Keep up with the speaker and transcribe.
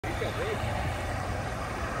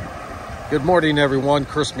Good morning, everyone.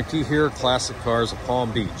 Chris McKee here, Classic Cars of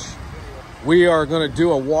Palm Beach. We are going to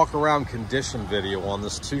do a walk-around condition video on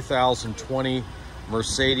this 2020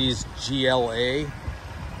 Mercedes GLA.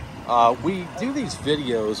 We do these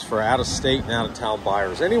videos for out-of-state and out-of-town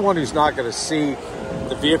buyers. Anyone who's not going to see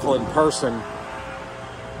the vehicle in person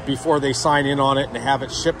before they sign in on it and have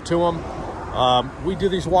it shipped to them, we do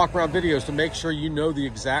these walk-around videos to make sure you know the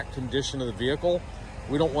exact condition of the vehicle.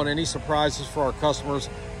 We don't want any surprises for our customers.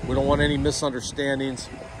 We don't want any misunderstandings.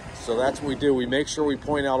 So that's what we do. We make sure we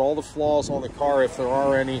point out all the flaws on the car if there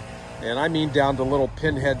are any, and I mean down to little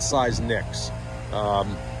pinhead-sized nicks.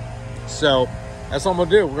 So that's what I'm gonna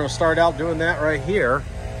do. We're gonna start out doing that right here.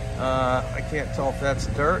 I can't tell if that's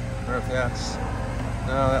dirt or if that's,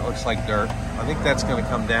 no, that looks like dirt. I think that's gonna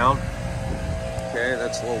come down. Okay,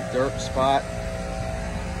 that's a little dirt spot.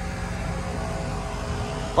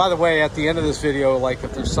 By the way, at the end of this video, like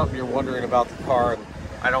if there's something you're wondering about the car and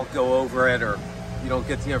I don't go over it or you don't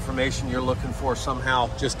get the information you're looking for somehow,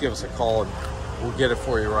 just give us a call and we'll get it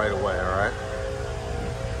for you right away, all right?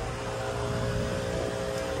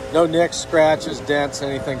 No nicks, scratches, dents,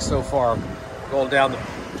 anything so far. Going down the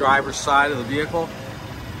driver's side of the vehicle.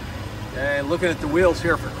 Okay, looking at the wheels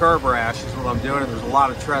here for curb rash is what I'm doing, and there's a lot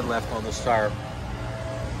of tread left on this tire.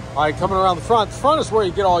 All right, coming around the front. The front is where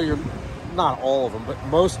you get all your, not all of them, but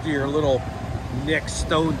most of your little nick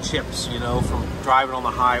stone chips, you know, from driving on the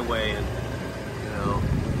highway. And, you know,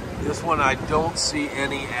 this one I don't see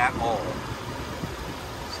any at all.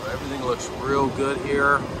 So everything looks real good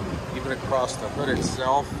here, even across the hood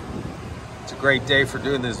itself. It's a great day for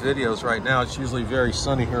doing these videos right now. It's usually very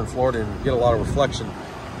sunny here in Florida and you get a lot of reflection.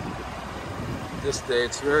 This day,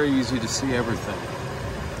 it's very easy to see everything.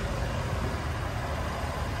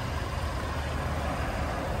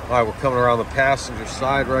 All right, we're coming around the passenger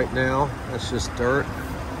side right now. That's just dirt.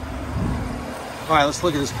 All right, let's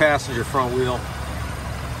look at this passenger front wheel.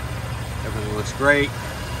 Everything looks great.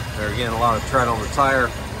 There again, a lot of tread on the tire.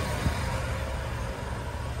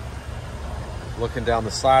 Looking down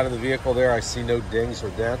the side of the vehicle there, I see no dings or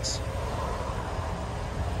dents.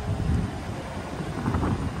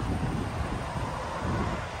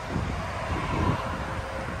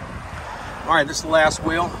 All right, this is the last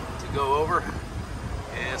wheel to go over.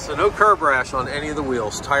 And so no curb rash on any of the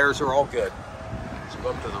wheels. Tires are all good. Let's go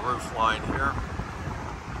up to the roof line here.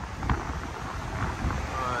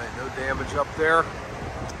 All right, no damage up there.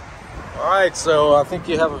 All right, so I think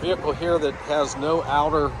you have a vehicle here that has no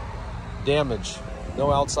outer damage,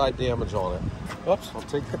 no outside damage on it. Oops, I'll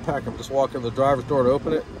take that back. I'm just walking the driver's door to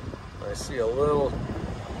open it. I see a little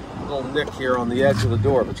nick here on the edge of the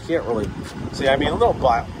door, but you can't really see. I mean, a little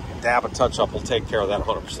dab of touch-up will take care of that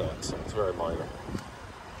 100%, so it's very minor.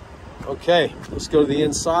 Okay, let's go to the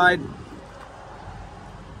inside.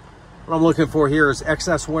 What I'm looking for here is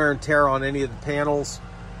excess wear and tear on any of the panels.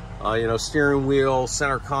 You know, steering wheel,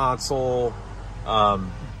 center console,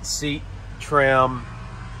 seat trim.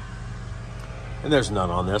 And there's none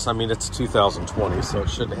on this. I mean, it's 2020, so it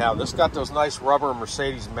shouldn't have. This got those nice rubber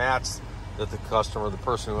Mercedes mats that the customer, the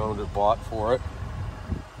person who owned it, bought for it.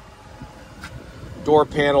 Door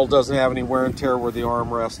panel doesn't have any wear and tear where the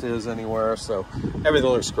armrest is anywhere, so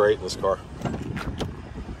everything looks great in this car.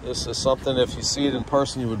 This is something, if you see it in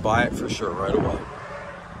person, you would buy it for sure right away,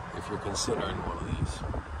 if you're considering one of these.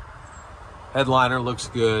 Headliner looks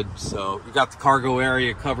good, so you got the cargo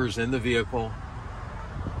area covers in the vehicle.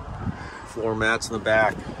 Floor mats in the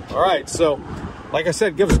back. All right, so like I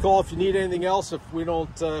said, give us a call if you need anything else. If we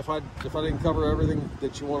don't, if I didn't cover everything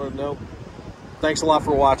that you wanted to know. Thanks a lot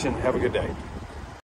for watching. Have a good day.